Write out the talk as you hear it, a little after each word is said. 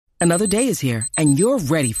Another day is here, and you're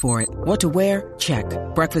ready for it. What to wear? Check.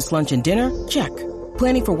 Breakfast, lunch, and dinner? Check.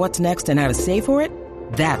 Planning for what's next and how to save for it?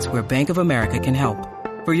 That's where Bank of America can help.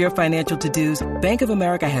 For your financial to-dos, Bank of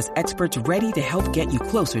America has experts ready to help get you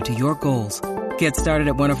closer to your goals. Get started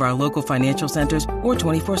at one of our local financial centers or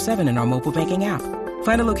 24/7 in our mobile banking app.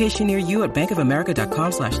 Find a location near you at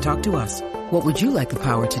bankofamerica.com/talktous. What would you like the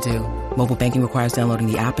power to do? Mobile banking requires downloading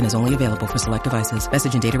the app and is only available for select devices.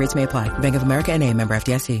 Message and data rates may apply. Bank of America N.A., member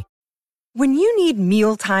FDIC. When you need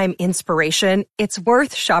mealtime inspiration, it's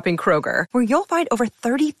worth shopping Kroger, where you'll find over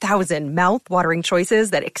 30,000 mouth-watering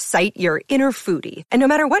choices that excite your inner foodie. And no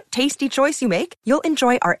matter what tasty choice you make, you'll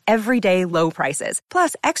enjoy our everyday low prices,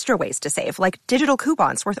 plus extra ways to save, like digital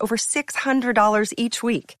coupons worth over $600 each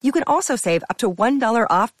week. You can also save up to $1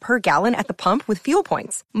 off per gallon at the pump with fuel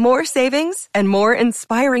points. More savings and more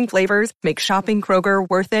inspiring flavors make shopping Kroger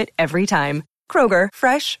worth it every time. Kroger,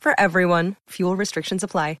 fresh for everyone. Fuel restrictions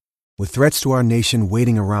apply. With threats to our nation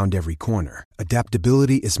waiting around every corner,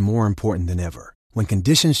 adaptability is more important than ever. When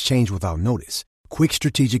conditions change without notice, quick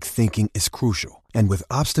strategic thinking is crucial. And with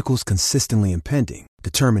obstacles consistently impending,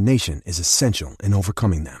 determination is essential in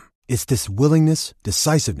overcoming them. It's this willingness,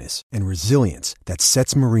 decisiveness, and resilience that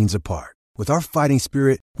sets Marines apart. With our fighting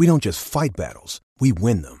spirit, we don't just fight battles, we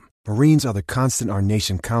win them. Marines are the constant our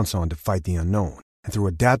nation counts on to fight the unknown. And through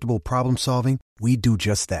adaptable problem solving, we do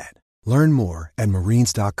just that. Learn more at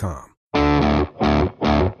marines.com.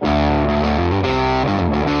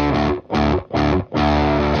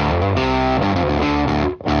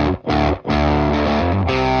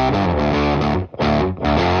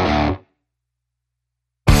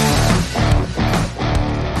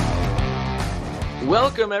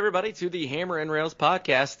 Welcome, everybody, to the Hammer and Rails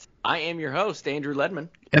podcast. I am your host, Andrew Ledman.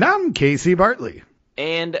 And I'm Casey Bartley.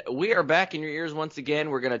 And we are back in your ears once again.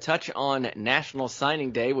 We're going to touch on National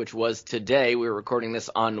Signing Day, which was today. We're recording this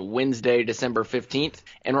on Wednesday, December 15th.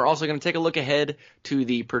 And we're also going to take a look ahead to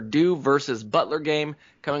the Purdue versus Butler game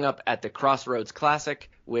coming up at the Crossroads Classic,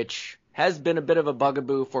 which has been a bit of a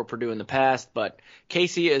bugaboo for Purdue in the past. But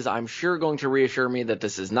Casey is, I'm sure, going to reassure me that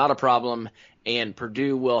this is not a problem, and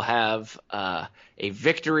Purdue will have a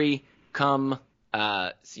victory come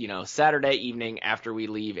Saturday evening after we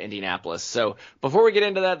leave Indianapolis. So before we get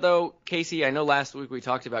into that, though, Casey, I know last week we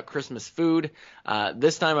talked about Christmas food.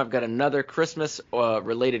 This time I've got another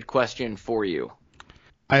Christmas-related question for you.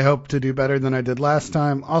 I hope to do better than I did last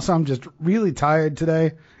time. Also, I'm just really tired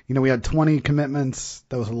today. You know, we had 20 commitments.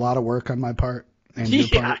 That was a lot of work on my part and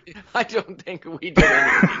your part. I don't think we did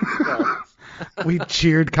anything. No. We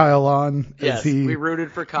cheered Kyle on as he we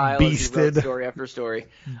rooted for Kyle beasted, as he wrote story after story.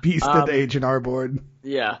 Beasted the H&R board.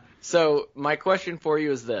 Yeah. So my question for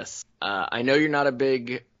you is this. I know you're not a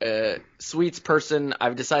big sweets person.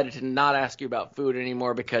 I've decided to not ask you about food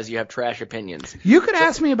anymore because you have trash opinions. You could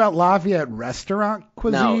ask me about Lafayette restaurant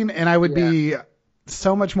cuisine, and I would be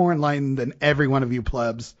so much more enlightened than every one of you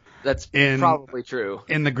plebs. That's probably true.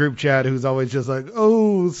 In the group chat, who's always just like,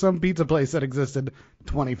 oh, some pizza place that existed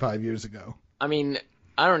 25 years ago. I mean,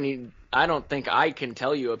 I don't think I can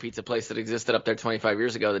tell you a pizza place that existed up there 25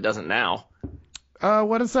 years ago that doesn't now.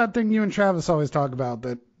 What is that thing you and Travis always talk about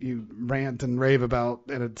that you rant and rave about,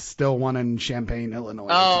 and it's still one in Champaign, Illinois?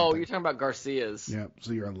 Oh, you're talking about Garcia's. Yeah,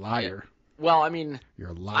 so you're a liar. Yeah. Well, I mean, you're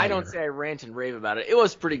a liar. I don't say I rant and rave about it. It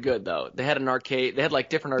was pretty good, though. They had an arcade. They had, like,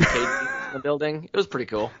 different arcades in the building. It was pretty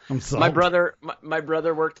cool. My brother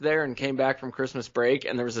worked there and came back from Christmas break,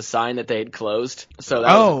 and there was a sign that they had closed.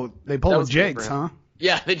 So they pulled Jake's, huh?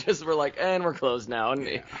 Yeah, they just were like, and we're closed now. And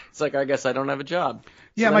it's like, I guess I don't have a job.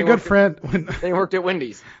 Yeah, so my good friend. They worked at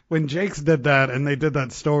Wendy's. When Jake's did that, and they did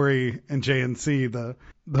that story in JNC,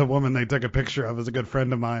 the woman they took a picture of is a good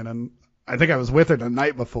friend of mine, and I think I was with her the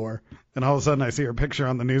night before, and all of a sudden I see her picture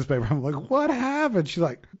on the newspaper. I'm like, what happened? She's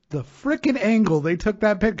like, the frickin' angle they took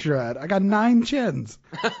that picture at. I got 9 chins.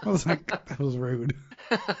 I was like, that was rude.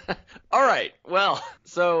 All right. Well,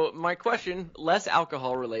 so my question, less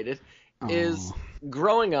alcohol related, is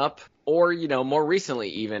growing up, or, more recently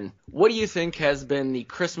even, what do you think has been the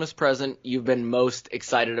Christmas present you've been most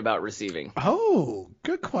excited about receiving? Oh,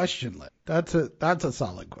 good question, Lit. That's a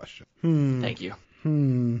solid question. Thank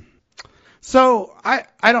you. So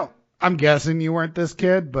I'm guessing you weren't this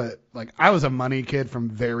kid, but like I was a money kid from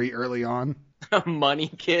very early on. A money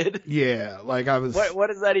kid? Yeah, like I was. What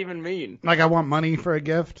does that even mean? Like I want money for a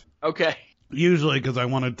gift. Okay. Usually because I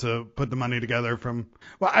wanted to put the money together from.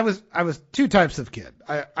 Well, I was 2 types of kid.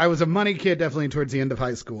 I was a money kid definitely towards the end of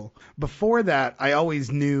high school. Before that, I always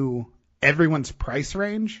knew everyone's price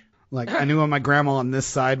range. Like I knew what my grandma on this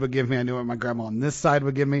side would give me. I knew what my grandma on this side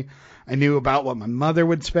would give me. I knew about what my mother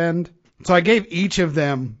would spend. So I gave each of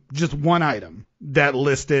them just one item. that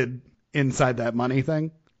listed inside that money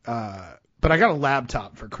thing. But I got a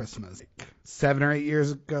laptop for Christmas 7 or 8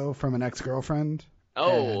 years ago from an ex-girlfriend.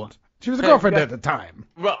 Oh. And she was a girlfriend at the time.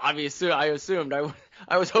 Well, obviously, I assumed.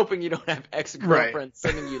 I was hoping you don't have ex-girlfriends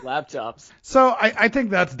sending you laptops. So I think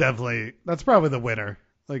that's probably the winner.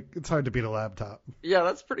 Like, it's hard to beat a laptop. Yeah,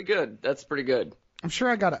 that's pretty good. I'm sure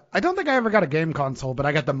I don't think I ever got a game console, but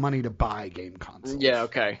I got the money to buy game consoles. Yeah,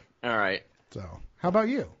 okay. All right. So, how about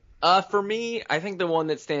you? For me, I think the one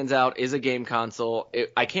that stands out is a game console.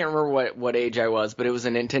 I can't remember what age I was, but it was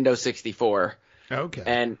a Nintendo 64. Okay.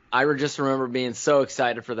 And I just remember being so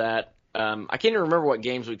excited for that. I can't even remember what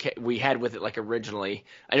games we had with it like originally.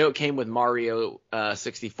 I know it came with Mario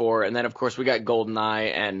 64, and then of course we got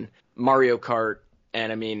GoldenEye and Mario Kart.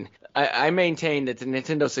 And I mean, I maintain that the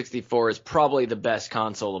Nintendo 64 is probably the best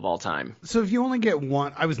console of all time. So if you only get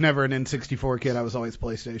one, I was never an N64 kid. I was always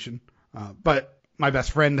PlayStation. But my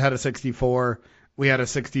best friend had a 64. We had a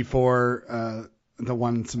 64 the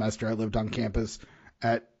one semester I lived on campus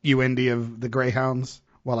at UND of the Greyhounds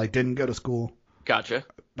while I didn't go to school. Gotcha.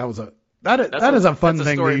 That is a fun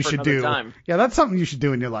thing that you should do. Time. Yeah, that's something you should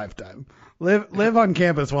do in your lifetime. Live on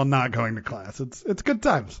campus while not going to class. It's good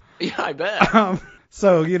times. Yeah, I bet.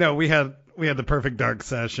 So, we had the Perfect Dark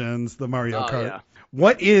sessions, the Mario Kart. Yeah.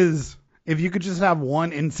 What is, if you could just have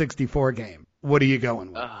one N64 game, what are you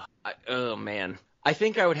going with? Oh man, I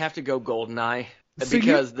think I would have to go GoldenEye So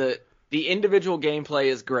because the individual gameplay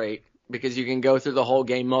is great because you can go through the whole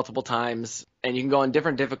game multiple times and you can go on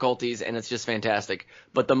different difficulties and it's just fantastic.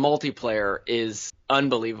 But the multiplayer is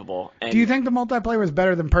unbelievable. And Do you think the multiplayer was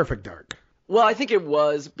better than Perfect Dark? Well, I think it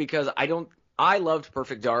was because I loved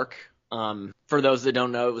Perfect Dark. For those that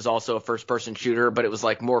don't know, it was also a first-person shooter, but it was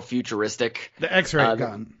like more futuristic. The X-ray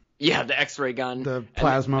gun. Yeah, the X-ray gun. The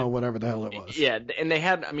plasma, whatever the hell it was. Yeah, and they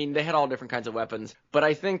had all different kinds of weapons, but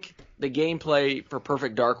I think the gameplay for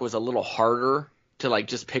Perfect Dark was a little harder to like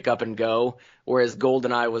just pick up and go, whereas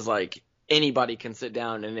GoldenEye was like anybody can sit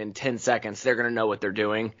down and in 10 seconds they're going to know what they're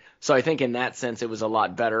doing. So I think in that sense it was a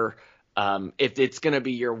lot better. If it's going to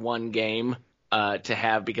be your one game to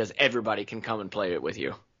have because everybody can come and play it with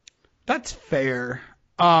you. That's fair.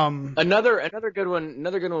 Another good one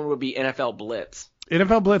would be NFL Blitz.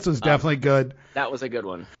 NFL Blitz was definitely good. That was a good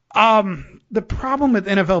one. The problem with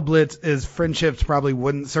NFL Blitz is friendships probably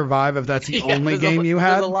wouldn't survive if that's the only game you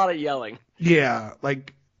had. There's a lot of yelling. Yeah,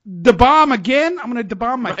 like, the bomb again? I'm going to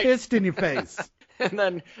bomb my fist in your face. And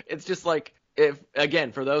then it's just like,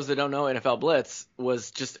 for those that don't know, NFL Blitz was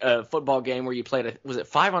just a football game where you played was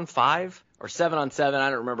it 5-on-5 or 7-on-7? I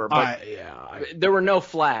don't remember. But there were no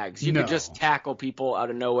flags. You could just tackle people out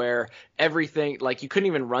of nowhere. Everything, like you couldn't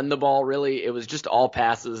even run the ball really. It was just all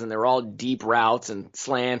passes and they were all deep routes and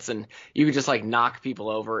slants and you could just like knock people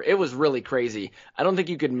over. It was really crazy. I don't think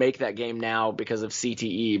you could make that game now because of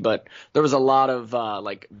CTE, but there was a lot of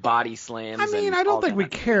like body slams. I mean, I don't think we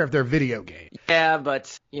care if they're video games. Yeah,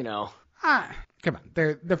 but come on,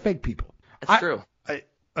 they're fake people. That's true.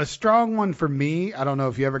 A strong one for me, I don't know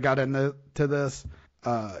if you ever got into this,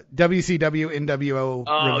 WCW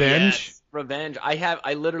NWO Revenge. Yes. Revenge.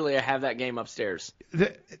 I literally have that game upstairs.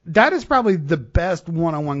 That is probably the best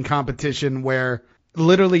one-on-one competition where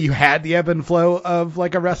literally you had the ebb and flow of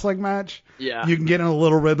like a wrestling match. Yeah. You can get in a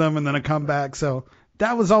little rhythm and then a comeback. So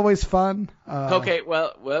that was always fun. Okay,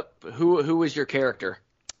 well, who was your character?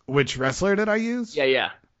 Which wrestler did I use?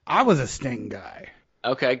 Yeah. I was a Sting guy.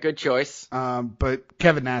 Okay, good choice. But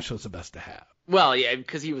Kevin Nash was the best to have. Well, yeah,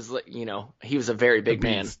 because he was a very big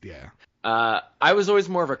man. Yeah. I was always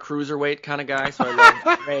more of a cruiserweight kind of guy, so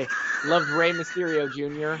I loved Rey Mysterio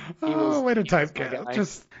Jr. Way to typecast.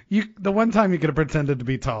 Just the one time you could have pretended to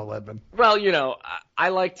be tall, Edmund. Well, I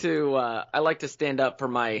like to stand up for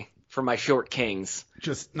my short kings.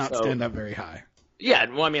 Just not stand up very high. Yeah,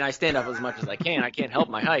 well, I mean, I stand up as much as I can. I can't help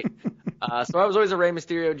my height. So I was always a Rey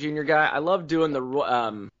Mysterio Jr. guy. I loved doing the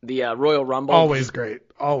Royal Rumble. Always great.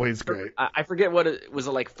 I forget what it was,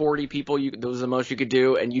 like 40 people. That was the most you could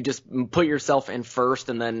do, and you just put yourself in first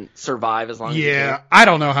and then survive as long as you can. Yeah, I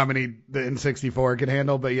don't know how many the N64 can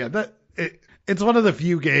handle, but yeah, it's one of the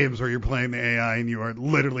few games where you're playing the AI and you are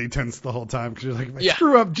literally tense the whole time because you're like, if I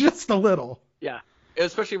screw up just a little. Yeah,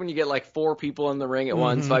 especially when you get like 4 people in the ring at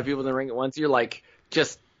once, 5 people in the ring at once. You're like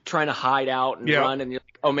just trying to hide out and run, and you're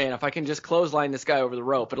like, oh man, if I can just clothesline this guy over the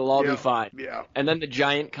rope, it'll all be fine. Yeah. And then the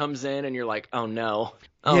giant comes in, and you're like, oh no,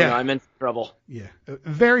 I'm in trouble. Yeah,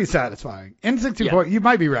 very satisfying. N64, you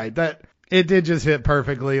might be right that it did just hit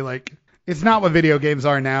perfectly. Like, it's not what video games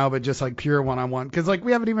are now, but just like pure one-on-one. Because like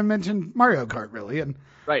we haven't even mentioned Mario Kart really, and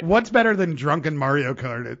what's better than drunken Mario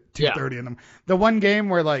Kart at 2:30 in the The one game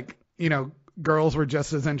where like girls were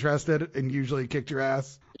just as interested and usually kicked your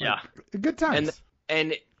ass. Yeah. Good times.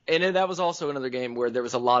 And that was also another game where there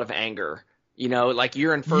was a lot of anger. You know, like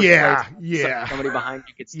you're in first place. Somebody behind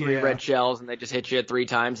you gets 3 red shells and they just hit you 3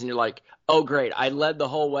 times and you're like, oh great, I led the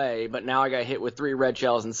whole way, but now I got hit with 3 red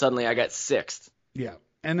shells and suddenly I got 6th. Yeah.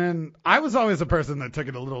 And then I was always a person that took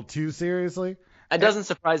it a little too seriously. It doesn't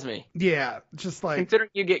surprise me. Yeah, just like considering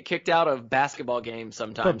you get kicked out of basketball games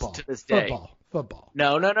sometimes to this day. Football.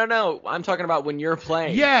 No. I'm talking about when you're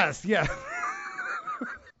playing. Yes, yeah.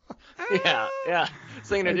 Yeah.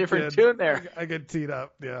 Singing a different tune there. I get teed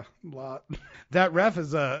up, yeah, a lot. That ref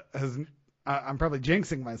has I'm probably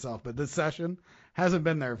jinxing myself, but this session hasn't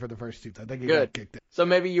been there for the first 2. I think he got kicked in. So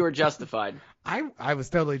maybe you were justified. I was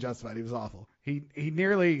totally justified. He was awful. He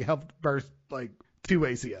nearly helped burst like 2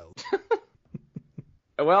 ACLs.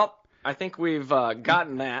 Well, I think we've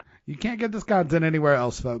gotten that. You can't get this content anywhere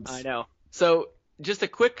else, folks. I know. So just a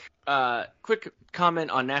quick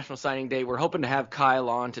comment on National Signing Day. We're hoping to have Kyle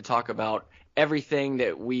on to talk about everything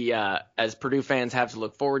that we as Purdue fans have to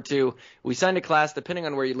look forward to. We signed a class, depending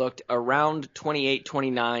on where you looked, around 28,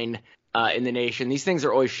 29 in the nation. These things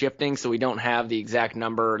are always shifting, so we don't have the exact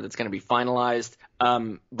number that's going to be finalized.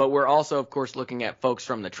 But we're also, of course, looking at folks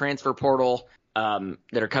from the transfer portal that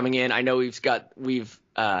are coming in. I know we've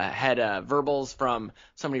had verbals from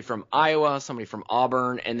somebody from Iowa, somebody from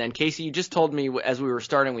Auburn, and then Casey, you just told me as we were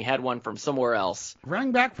starting we had one from somewhere else.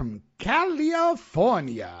 Running back from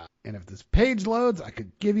California. And if this page loads, I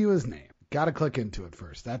could give you his name. Got to click into it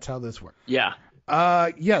first. That's how this works. Yeah.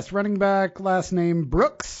 Yes, running back, last name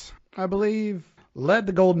Brooks, I believe. Led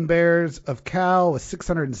the Golden Bears of Cal with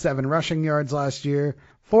 607 rushing yards last year.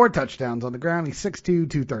 4 touchdowns on the ground. He's 6'2",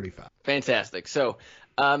 235. Fantastic. So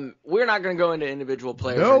we're not going to go into individual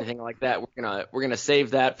players or anything like that. We're gonna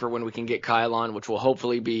save that for when we can get Kyle on, which will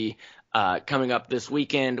hopefully be coming up this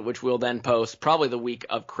weekend, which we'll then post probably the week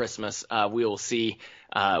of Christmas. We will see.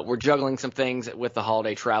 We're juggling some things with the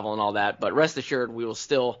holiday travel and all that, but rest assured we will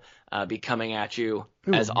still be coming at you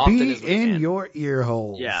as often as we can. Be in your ear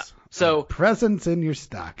holes. Yeah. So presents in your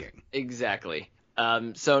stocking. Exactly.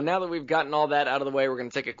 So now that we've gotten all that out of the way, we're going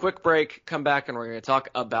to take a quick break, come back, and we're going to talk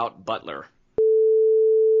about Butler.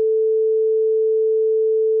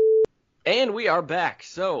 And we are back.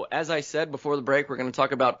 So, as I said before the break, we're going to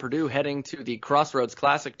talk about Purdue heading to the Crossroads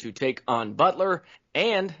Classic to take on Butler.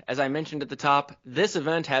 And, as I mentioned at the top, this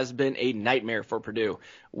event has been a nightmare for Purdue.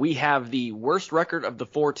 We have the worst record of the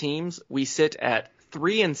 4 teams. We sit at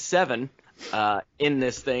 3-7 in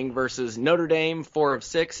this thing versus Notre Dame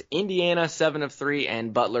 4-6, Indiana 7-3,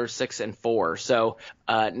 and Butler 6-4. So,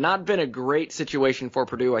 not been a great situation for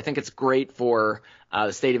Purdue. I think it's great for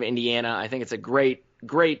the state of Indiana. I think it's a great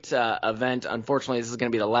event. Unfortunately, this is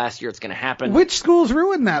going to be the last year it's going to happen. Which schools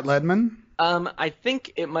ruined that, Ledman? I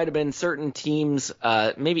think it might have been certain teams,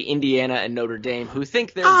 maybe Indiana and Notre Dame, who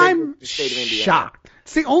think they're bigger than the state of Indiana. I'm shocked.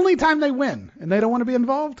 It's the only time they win, and they don't want to be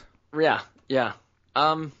involved? Yeah.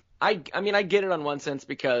 I mean, I get it on one sense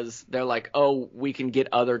because they're like, oh, we can get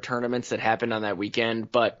other tournaments that happen on that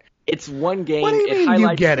weekend, but it's one game. What do you mean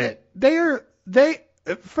you get it? They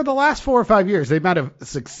for the last 4 or 5 years, they might have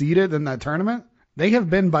succeeded in that tournament. They have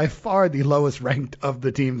been by far the lowest ranked of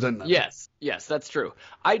the teams in them. Yes, that's true.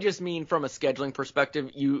 I just mean from a scheduling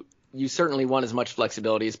perspective, you certainly want as much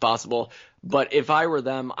flexibility as possible. But if I were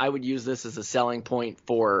them, I would use this as a selling point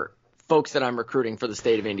for folks that I'm recruiting for the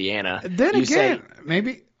state of Indiana. Then again,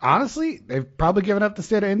 maybe, honestly, they've probably given up the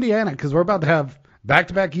state of Indiana because we're about to have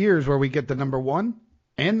back-to-back years where we get the number 1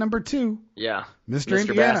 and number 2. Yeah. Mr.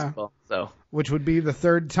 Indiana. Basketball, so. Which would be the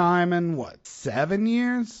 3rd time in, 7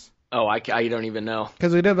 years? Oh, I don't even know.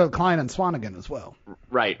 Because we did have Klein and Swanigan as well.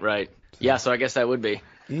 Right. Yeah, so I guess that would be.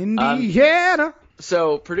 Indiana.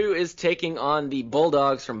 So Purdue is taking on the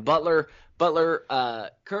Bulldogs from Butler. Butler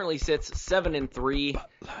currently sits 7-3.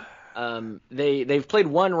 They've played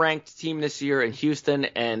one ranked team this year in Houston,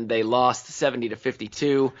 and they lost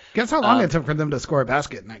 70-52. Guess how long it took for them to score a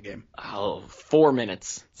basket in that game? 4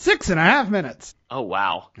 minutes. 6.5 minutes. Oh,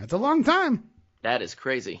 wow. That's a long time. That is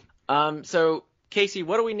crazy. So, Casey,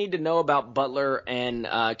 what do we need to know about Butler, and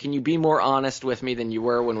can you be more honest with me than you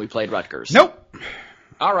were when we played Rutgers? Nope.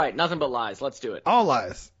 All right, nothing but lies. Let's do it. All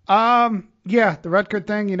lies. Yeah, the Rutgers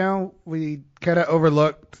thing, we kind of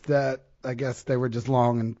overlooked that. I guess they were just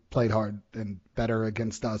long and played hard and better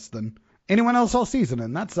against us than anyone else all season,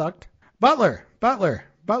 and that sucked. Butler.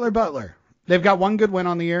 They've got one good win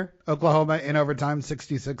on the year. Oklahoma in overtime,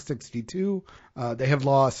 66-62. They have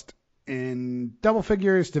lost in double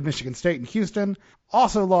figures to Michigan State and Houston.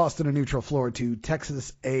 Also lost in a neutral floor to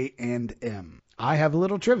Texas A&M. I have a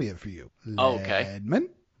little trivia for you. Okay. Ledman.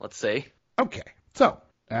 Let's see. Okay. So,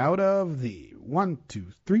 out of the 1, 2,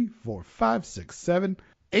 3, 4, 5, 6, 7,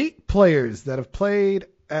 8 players that have played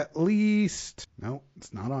at least... No,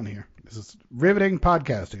 it's not on here. This is riveting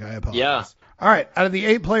podcasting. I apologize. Yeah. All right. Out of the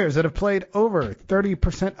 8 players that have played over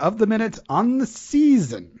 30% of the minutes on the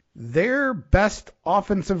season, their best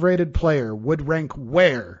offensive rated player would rank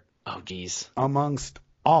where? Oh, geez. Amongst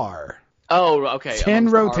our... Oh, okay. 10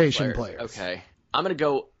 amongst our rotation players. Okay. I'm going to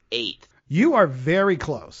go 8th. You are very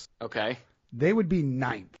close. Okay. They would be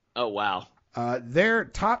 9th. Oh, wow. Their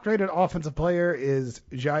top-rated offensive player is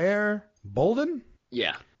Jair Bolden.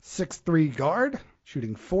 Yeah. 6'3" guard,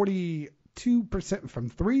 shooting 42% from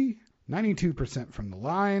 3, 92% from the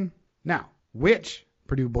line. Now, which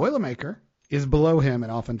Purdue Boilermaker is below him in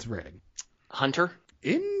offensive rating? Hunter?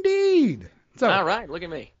 Indeed. So, All right, look at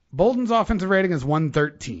me. Bolden's offensive rating is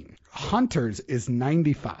 113. Hunter's is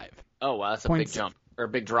 95. Oh, wow, that's a big jump. Or a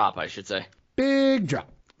big drop, I should say. Big drop.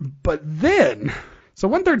 But then, so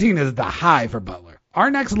 113 is the high for Butler. Our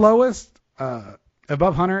next lowest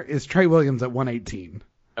above Hunter is Trey Williams at 118.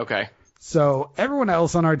 Okay. So everyone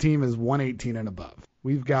else on our team is 118 and above.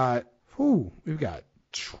 We've got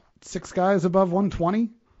 6 guys above 120.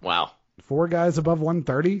 Wow. 4 guys above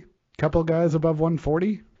 130. Couple guys above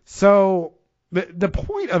 140. So the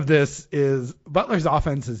point of this is Butler's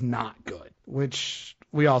offense is not good, which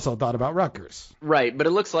we also thought about Rutgers. Right, but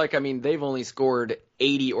it looks like, they've only scored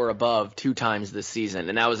 80 or above 2 times this season,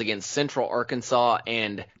 and that was against Central Arkansas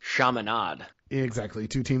and Chaminade. Exactly,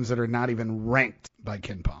 2 teams that are not even ranked by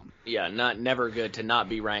KenPom. Yeah, never good to not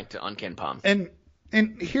be ranked on KenPom.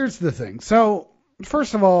 And here's the thing. So,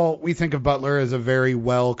 first of all, we think of Butler as a very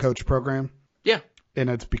well-coached program. Yeah. And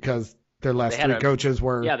it's because their last 3 coaches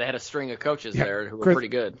were... Yeah, they had a string of coaches there who were pretty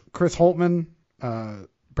good. Chris Holtman,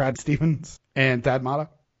 Brad Stevens, and Thad Matta.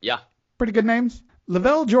 Yeah. Pretty good names.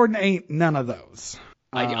 Lavelle Jordan ain't none of those.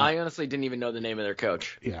 I honestly didn't even know the name of their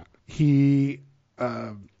coach. Yeah. He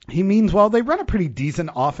means well. They run a pretty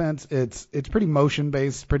decent offense. It's pretty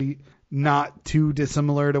motion-based, pretty not too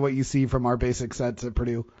dissimilar to what you see from our basic sets at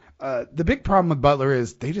Purdue. The big problem with Butler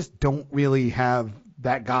is they just don't really have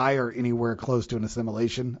that guy or anywhere close to an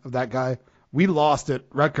assimilation of that guy. We lost at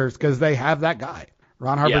Rutgers because they have that guy.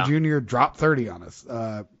 Ron Harper Jr. dropped 30 on us.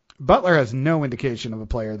 Butler has no indication of a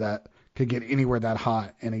player that could get anywhere that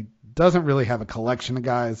hot, and he doesn't really have a collection of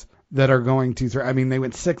guys that are going to throw. They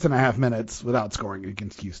went 6.5 minutes without scoring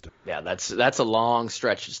against Houston. Yeah, that's a long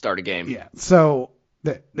stretch to start a game. Yeah, so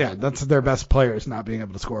that's their best players not being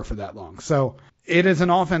able to score for that long. So it is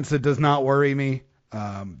an offense that does not worry me.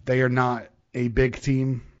 They are not a big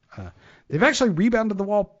team. They've actually rebounded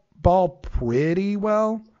the ball pretty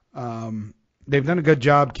well. They've done a good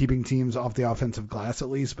job keeping teams off the offensive glass at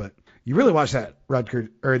least, but you really watch that Rutgers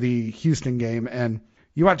or the Houston game and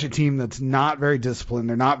you watch a team that's not very disciplined.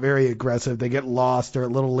 They're not very aggressive. They get lost. They're a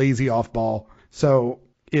little lazy off ball. So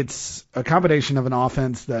it's a combination of an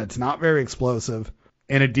offense that's not very explosive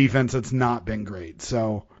and a defense that's not been great.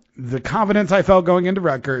 So the confidence I felt going into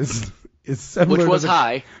Rutgers is similar Which was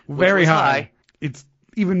high. Very high. It's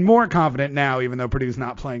even more confident now, even though Purdue's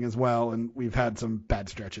not playing as well and we've had some bad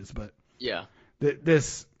stretches. But yeah,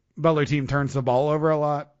 this Butler team turns the ball over a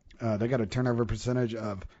lot. They got a turnover percentage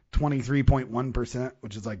of 23.1%,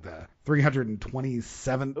 which is like the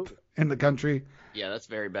 327th in the country. Yeah, that's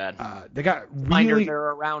very bad. They got really... They're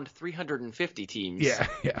around 350 teams.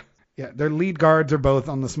 Yeah. Their lead guards are both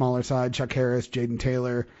on the smaller side. Chuck Harris, Jaden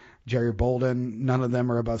Taylor, Jerry Bolden. None of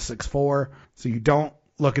them are above 6'4". So you don't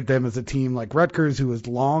look at them as a team like Rutgers, who is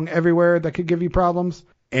long everywhere that could give you problems.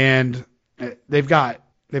 And they've got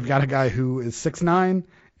a guy who is 6'9",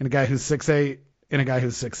 and a guy who's 6'8", and a guy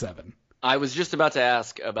who's 6'7". I was just about to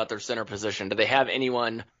ask about their center position. Do they have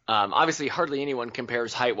anyone? Obviously, hardly anyone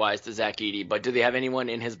compares height-wise to Zach Edey, but do they have anyone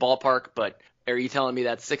in his ballpark? But are you telling me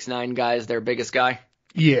that 6'9" guy is their biggest guy?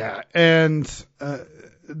 Yeah, and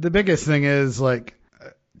the biggest thing is he's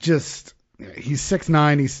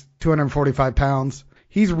 6'9", he's 245 pounds.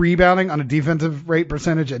 He's rebounding on a defensive rate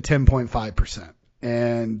percentage at 10.5%.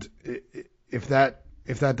 And if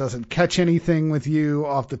that doesn't catch anything with you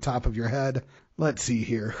off the top of your head, let's see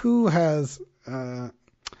here. Who has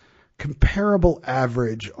comparable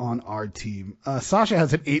average on our team? Sasha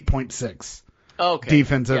has an 8.6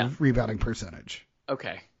 defensive rebounding percentage.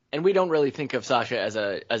 Okay. And we don't really think of Sasha as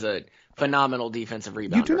a phenomenal defensive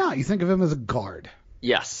rebounder. You do not. You think of him as a guard.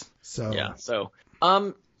 Yes. So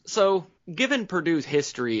given Purdue's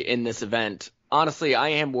history in this event, honestly, I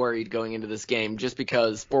am worried going into this game just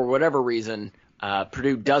because for whatever reason,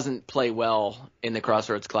 Purdue doesn't play well in the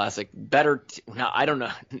Crossroads Classic. I don't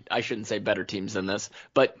know. I shouldn't say better teams than this,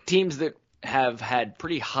 but teams that have had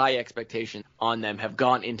pretty high expectations on them have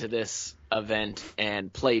gone into this event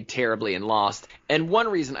and played terribly and lost. And one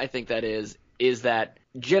reason I think that is that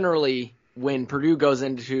generally when Purdue goes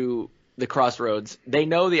into the Crossroads, they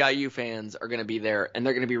know the IU fans are going to be there and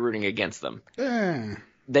they're going to be rooting against them.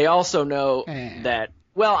 They also know that,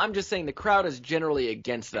 well, I'm just saying the crowd is generally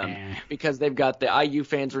against them because they've got the IU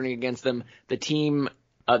fans rooting against them, the team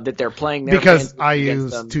that they're playing there. Because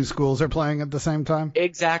IU's two schools are playing at the same time?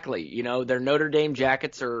 Exactly. You know, their Notre Dame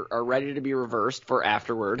jackets are ready to be reversed for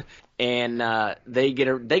afterward, and they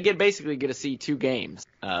basically get to see two games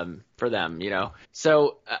for them, you know.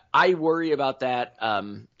 So I worry about that.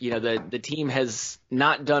 You know, the team has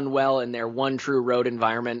not done well in their one true road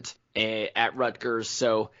environment at Rutgers,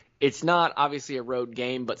 so it's not obviously a road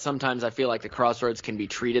game, but sometimes I feel like the Crossroads can be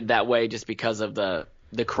treated that way just because of the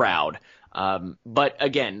crowd. But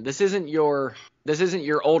again, this isn't your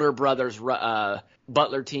older brother's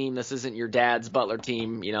Butler team. This isn't your dad's Butler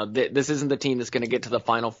team. You know, this isn't the team that's going to get to the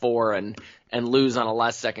Final Four and lose on a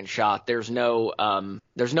last second shot. There's no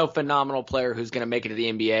phenomenal player who's going to make it to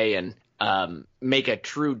the NBA and make a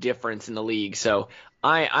true difference in the league. So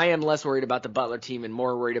I am less worried about the Butler team and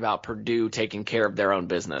more worried about Purdue taking care of their own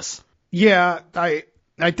business. Yeah, I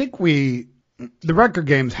think the Rutgers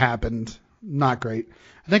games happened. Not great.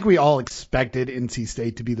 I think we all expected NC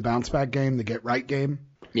State to be the bounce back game, the get right game.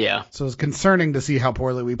 Yeah. So it's concerning to see how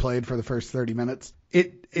poorly we played for the first 30 minutes.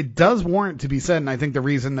 It does warrant to be said, and I think the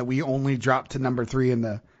reason that we only dropped to number 3 in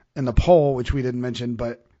the poll, which we didn't mention,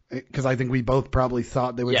 but because I think we both probably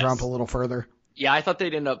thought they would drop a little further. Yeah, I thought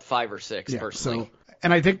they'd end up 5 or 6 personally.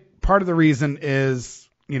 And I think part of the reason is,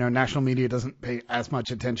 you know, national media doesn't pay as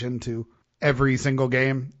much attention to every single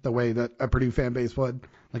game the way that a Purdue fan base would.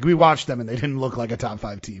 Like, we watched them and they didn't look like a top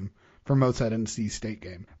 5 team for most of that NC State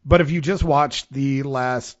game. But if you just watched the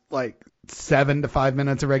last 7 to 5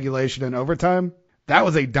 minutes of regulation and overtime, that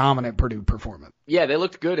was a dominant Purdue performance. Yeah, they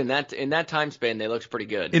looked good in that time span. They looked pretty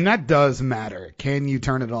good. And that does matter. Can you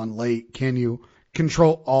turn it on late? Can you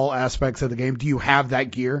control all aspects of the game? Do you have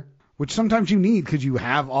that gear? Which sometimes you need because you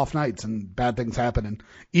have off nights and bad things happen. And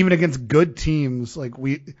even against good teams,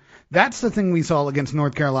 that's the thing we saw against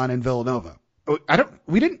North Carolina and Villanova.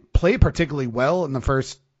 We didn't play particularly well in the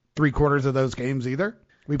first 3 quarters of those games either.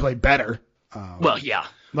 We played better. Well, yeah.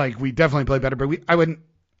 We definitely played better, but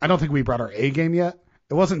I don't think we brought our A game yet.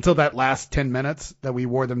 It wasn't until that last 10 minutes that we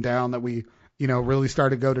wore them down, that we, really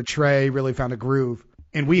started to go to Trey, really found a groove.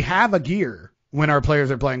 And we have a gear when our players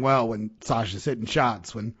are playing well, when Sasha's hitting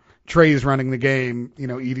shots, when Trey's running the game,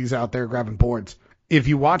 Edie's out there grabbing boards. If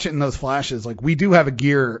you watch it in those flashes, we do have a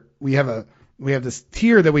gear. We have this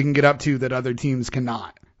tier that we can get up to that other teams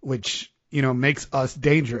cannot, which, makes us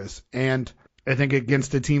dangerous. And I think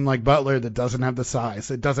against a team like Butler that doesn't have the size,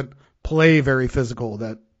 it doesn't play very physical,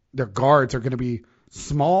 that their guards are going to be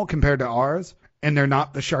small compared to ours, and they're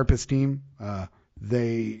not the sharpest team.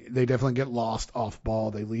 They definitely get lost off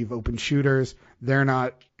ball. They leave open shooters. They're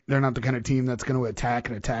not the kind of team that's going to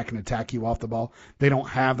attack you off the ball. They don't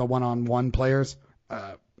have the one-on-one players.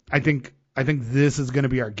 I think this is going to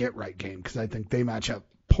be our get right game, because I think they match up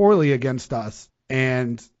poorly against us.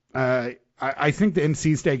 And I think the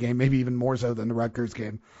NC State game, maybe even more so than the Rutgers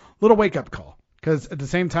game, little wake up call, because at the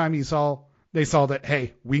same time they saw that,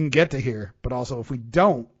 hey, we can get to here, but also if we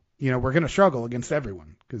don't, we're going to struggle against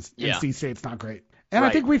everyone, because NC State's not great. And right.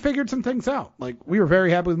 I think we figured some things out. We were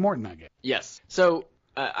very happy with Morton that game. Yes. So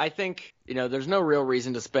I think, there's no real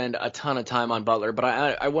reason to spend a ton of time on Butler, but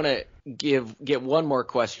I want to get one more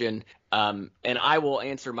question, and I will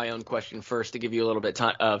answer my own question first to give you a little bit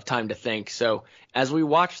of time to think. So as we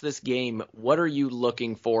watch this game, what are you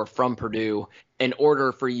looking for from Purdue in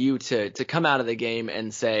order for you to come out of the game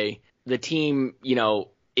and say the team,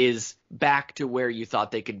 is back to where you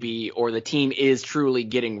thought they could be, or the team is truly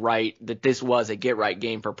getting right, that this was a get right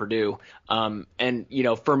game for Purdue? And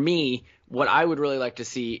for me, what I would really like to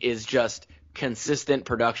see is just consistent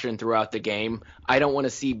production throughout the game. I don't want to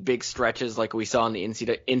see big stretches like we saw in the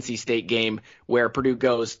NC State game where Purdue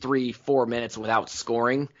goes 3-4 minutes without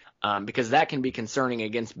scoring, because that can be concerning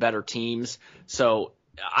against better teams. So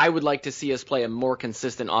I would like to see us play a more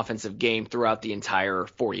consistent offensive game throughout the entire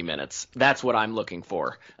 40 minutes. That's what I'm looking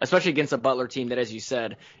for, especially against a Butler team that, as you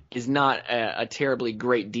said, is not a terribly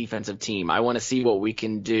great defensive team. I want to see what we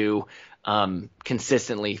can do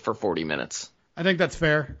consistently for 40 minutes. I think that's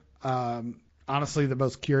fair. Honestly, the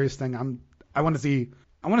most curious thing I want to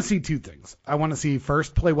see two things. I want to see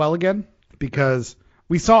first play well again, because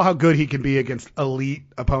we saw how good he can be against elite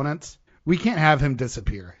opponents. We can't have him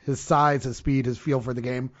disappear. His size, his speed, his feel for the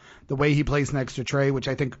game, the way he plays next to Trey, which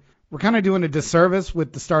I think we're kind of doing a disservice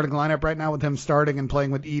with the starting lineup right now, with him starting and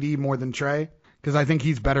playing with Edie more than Trey, because I think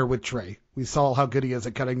he's better with Trey. We saw how good he is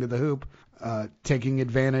at cutting to the hoop, taking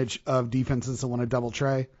advantage of defenses that want to double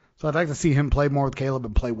Trey. So I'd like to see him play more with Caleb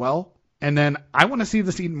and play well. And then I want to see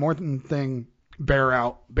this Eaton Morton thing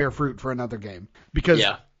bear fruit for another game. Because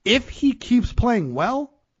if he keeps playing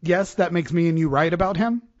well, yes, that makes me and you right about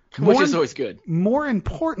him. Which is always good. More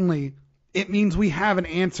importantly, it means we have an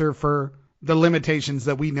answer for the limitations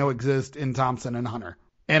that we know exist in Thompson and Hunter.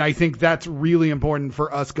 And I think that's really important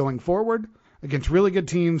for us going forward against really good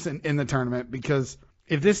teams in the tournament, because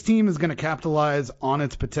if this team is going to capitalize on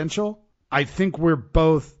its potential, I think we're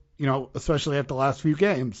both, especially after the last few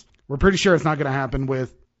games, we're pretty sure it's not going to happen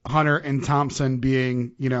with Hunter and Thompson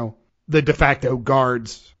being, the de facto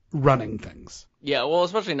guards running things. Yeah, well,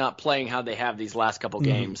 especially not playing how they have these last couple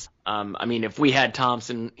games. If we had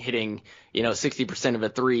Thompson hitting, 60% of the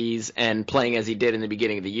threes and playing as he did in the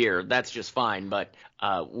beginning of the year, that's just fine. But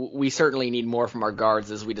we certainly need more from our guards,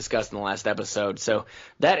 as we discussed in the last episode. So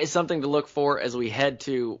that is something to look for as we head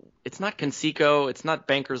to. It's not Conseco, it's not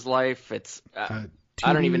Banker's Life. It's I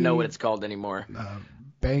don't even know what it's called anymore.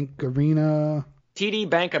 Bank Arena. TD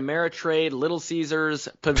Bank Ameritrade Little Caesars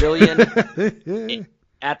Pavilion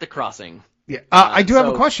at the Crossing. Yeah, I do have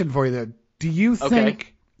a question for you, though. Do you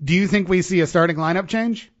think we see a starting lineup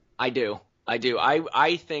change? I do.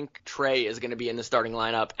 I think Trey is going to be in the starting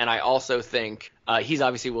lineup, and I also think he's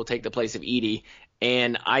obviously will take the place of Edey,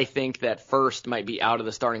 and I think that First might be out of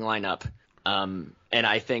the starting lineup. And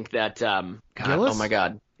I think that Gillis? Oh my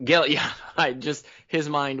God,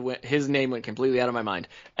 his name went completely out of my mind,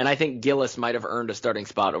 and I think Gillis might have earned a starting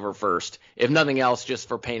spot over First, if nothing else, just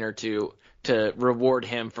for Painter to reward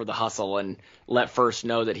him for the hustle and let First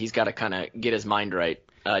know that he's got to kind of get his mind right.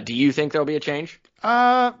 Do you think there'll be a change?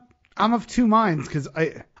 I'm of two minds, because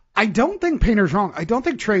I don't think Painter's wrong. I don't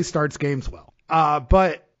think Trey starts games well.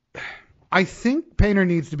 But I think Painter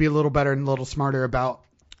needs to be a little better and a little smarter about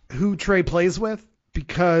who Trey plays with,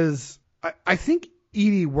 because I think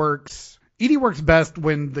Edey works best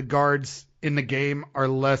when the guards in the game are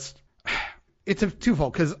less. It's a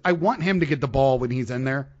twofold, because I want him to get the ball when he's in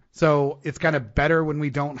there. So it's kind of better when we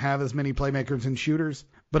don't have as many playmakers and shooters.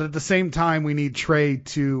 But at the same time, we need Trey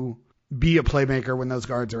to be a playmaker when those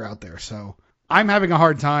guards are out there. So I'm having a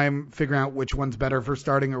hard time figuring out which one's better for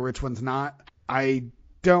starting or which one's not. I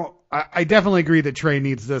definitely agree that Trey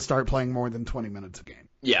needs to start playing more than 20 minutes a game.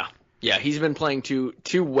 Yeah, he's been playing too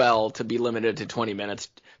well to be limited to 20 minutes,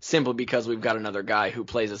 simply because we've got another guy who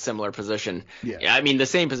plays a similar position. Yeah. I mean, the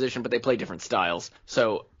same position, but they play different styles.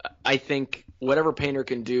 So I think whatever Painter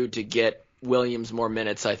can do to get Williams more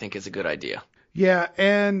minutes, I think is a good idea. Yeah,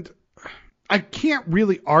 and I can't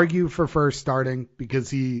really argue for First starting, because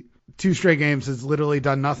 2 straight games has literally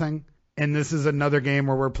done nothing. And this is another game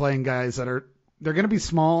where we're playing guys they're going to be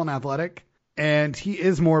small and athletic. And he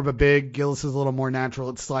is more of a big. Gillis is a little more natural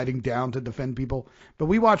at sliding down to defend people. But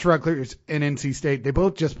we watched Rutgers and NC State. They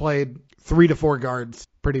both just played 3 to 4 guards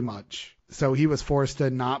pretty much. So he was forced to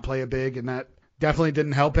not play a big, and that definitely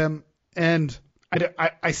didn't help him. And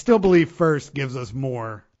I still believe First gives us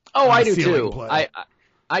more. Oh, I do too.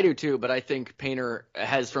 I do too, but I think Painter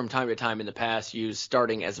has from time to time in the past used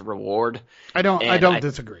starting as a reward. I don't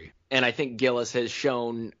disagree. And I think Gillis has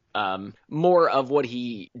shown more of what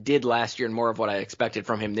he did last year and more of what I expected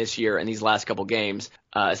from him this year in these last couple games,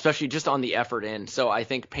 especially just on the effort end. So I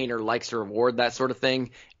think Painter likes to reward that sort of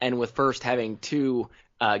thing. And with First having 2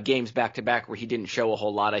 games back-to-back where he didn't show a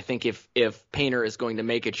whole lot, I think if Painter is going to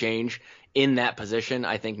make a change in that position,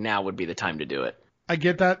 I think now would be the time to do it. I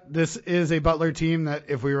get that. This is a Butler team that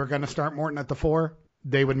if we were going to start Morton at the 4,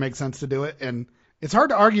 they would make sense to do it. And it's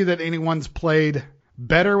hard to argue that anyone's played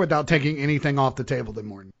better without taking anything off the table than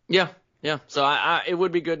Morton. Yeah. So it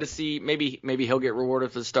would be good to see. Maybe he'll get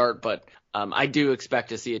rewarded for the start, but I do expect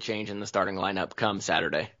to see a change in the starting lineup come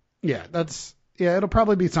Saturday. Yeah, it'll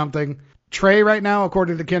probably be something. Trey right now,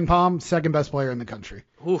 according to Ken Palm, second best player in the country.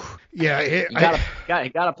 Oof. Yeah, you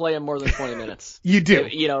gotta play him more than 20 minutes. You do.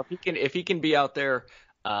 If he can be out there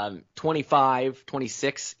 25,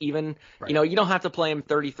 26 even, right. You don't have to play him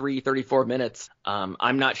 33, 34 minutes.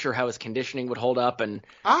 I'm not sure how his conditioning would hold up, and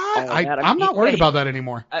I'm not worried about that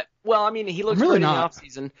anymore. He looks really great not. in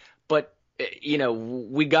the offseason, but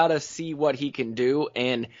we gotta see what he can do,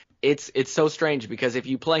 and it's so strange because if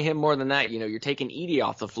you play him more than that, you're taking Edey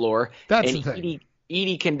off the floor. That's the thing.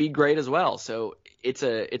 Edey can be great as well. So it's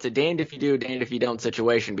a damned if you do, damned if you don't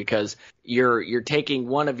situation, because you're taking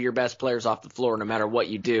one of your best players off the floor no matter what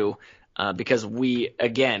you do. Because we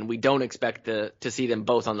don't expect to see them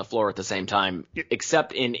both on the floor at the same time,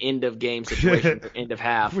 except in end of game situations or end of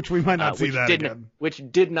half, which we might not see that again. Which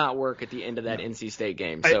did not work at the end of that NC State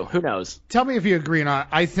game. So who knows? Tell me if you agree or not.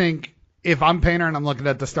 I think if I'm Painter and I'm looking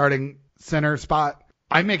at the starting center spot,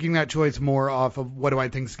 I'm making that choice more off of what do I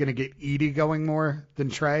think is going to get Edey going more than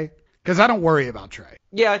Trey. Because I don't worry about Trey.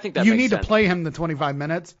 Yeah, I think that you makes need sense. to play him the 25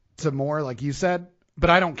 minutes to more, like you said, but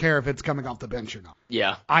I don't care if it's coming off the bench or not.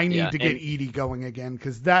 Yeah. I need to get Edey going again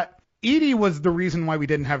because Edey was the reason why we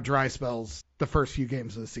didn't have dry spells the first few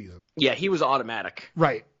games of the season. Yeah, he was automatic.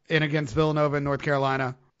 Right. And against Villanova and North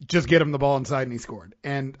Carolina, just get him the ball inside and he scored.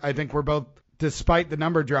 And I think we're both, despite the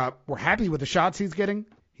number drop, we're happy with the shots he's getting.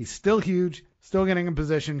 He's still huge, still getting in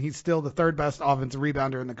position. He's still the third best offensive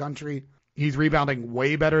rebounder in the country. He's rebounding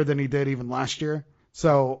way better than he did even last year.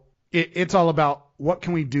 So it's all about what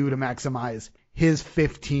can we do to maximize his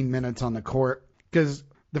 15 minutes on the court. Because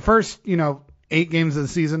the first, 8 games of the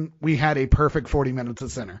season, we had a perfect 40 minutes at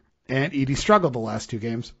center. And Edey struggled the last 2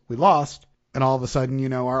 games. We lost. And all of a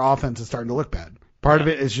sudden, our offense is starting to look bad. Part of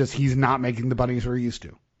it is just he's not making the bunnies we're used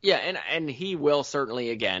to. Yeah, and he will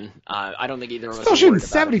certainly again. I don't think either of us still are shooting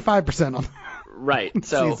worried about 75% on right.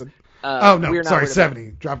 So season. No, sorry,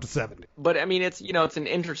 70. Dropped to 70. But I mean, it's it's an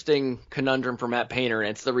interesting conundrum for Matt Painter, and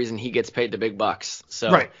it's the reason he gets paid the big bucks. So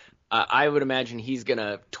right. I would imagine he's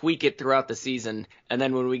gonna tweak it throughout the season, and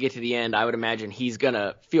then when we get to the end, I would imagine he's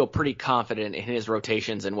gonna feel pretty confident in his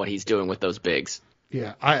rotations and what he's doing with those bigs.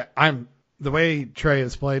 Yeah, I'm the way Trey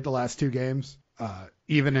has played the last 2 games,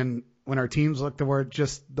 even when our teams look toward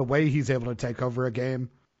just the way he's able to take over a game,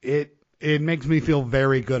 it makes me feel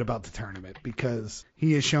very good about the tournament because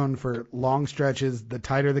he has shown for long stretches, the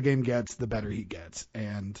tighter the game gets, the better he gets.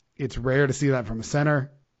 And it's rare to see that from a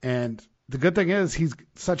center. And the good thing is he's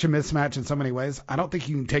such a mismatch in so many ways. I don't think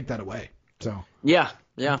you can take that away. So yeah.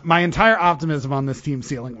 My entire optimism on this team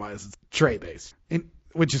ceiling-wise is Trey-based,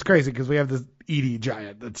 which is crazy because we have this Edey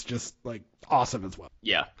giant that's just like awesome as well.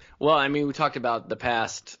 Yeah. Well, I mean, we talked about the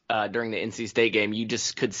past during the NC State game. You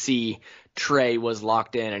just could see Trey was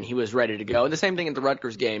locked in and he was ready to go. And the same thing at the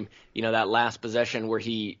Rutgers game, that last possession where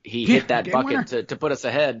he hit that bucket to put us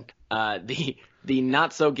ahead, the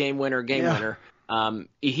not so game winner.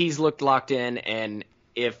 He's looked locked in, and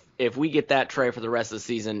if we get that Trey for the rest of the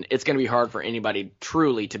season, it's going to be hard for anybody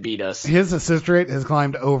truly to beat us. His assist rate has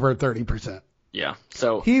climbed over 30%. Yeah.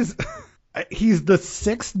 So he's the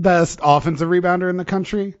 6th best offensive rebounder in the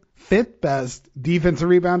country, 5th best defensive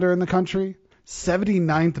rebounder in the country,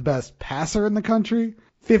 79th best passer in the country,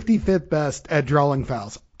 55th best at drawing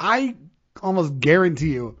fouls. I almost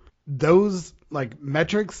guarantee you those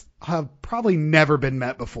metrics have probably never been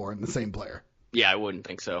met before in the same player. Yeah, I wouldn't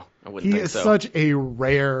think so. He is such a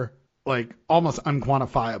rare, almost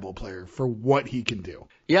unquantifiable player for what he can do.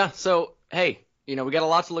 Yeah. So, hey, we got a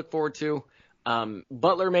lot to look forward to.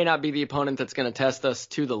 Butler may not be the opponent that's going to test us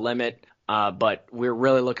to the limit, but we're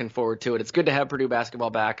really looking forward to it. It's good to have Purdue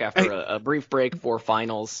basketball back after a brief break for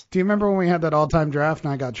finals. Do you remember when we had that all-time draft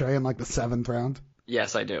and I got Trey in the 7th round?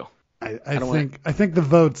 Yes, I do. I think the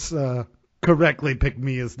votes correctly picked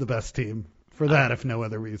me as the best team for that, if no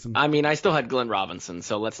other reason. I mean, I still had Glenn Robinson,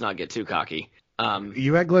 so let's not get too cocky.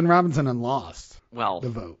 You had Glenn Robinson and lost. Well, the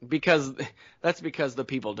vote because the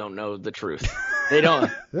people don't know the truth. They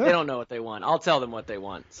don't. They don't know what they want. I'll tell them what they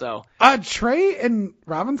want. So Trey and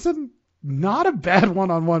Robinson, not a bad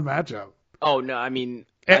one-on-one matchup. Oh no, I mean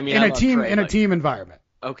in a team environment.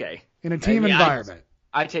 Okay. In a team environment.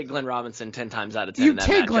 I take Glenn Robinson 10 times out of 10. You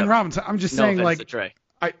take Glenn Robinson. I'm just saying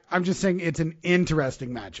I'm just saying it's an interesting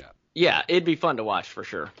matchup. Yeah, it'd be fun to watch for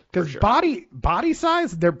sure. Because body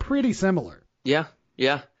size, they're pretty similar. Yeah,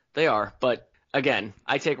 they are. But again,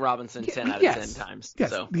 I take Robinson 10 out of 10 times.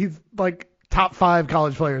 Yes, so. He's top 5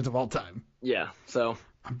 college players of all time. Yeah, so.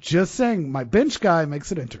 I'm just saying my bench guy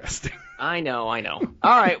makes it interesting. I know.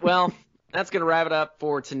 All right, well, that's going to wrap it up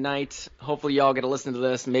for tonight. Hopefully y'all get to listen to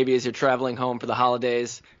this maybe as you're traveling home for the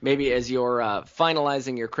holidays, maybe as you're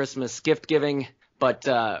finalizing your Christmas gift giving. But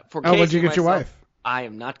for Casey what'd you get your wife? I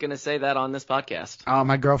am not going to say that on this podcast.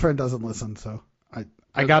 My girlfriend doesn't listen, so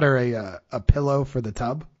I got her a pillow for the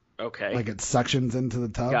tub. Okay. It suctions into the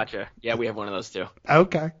tub. Gotcha. Yeah, we have one of those too.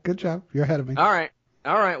 Okay, good job. You're ahead of me. All right.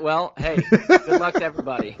 Well, hey, good luck to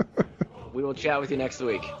everybody. We will chat with you next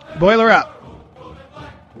week. Boiler up.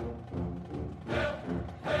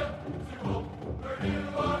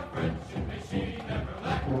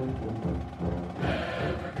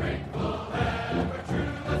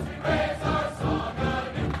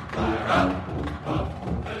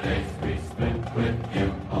 The days we spent with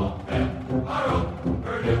you.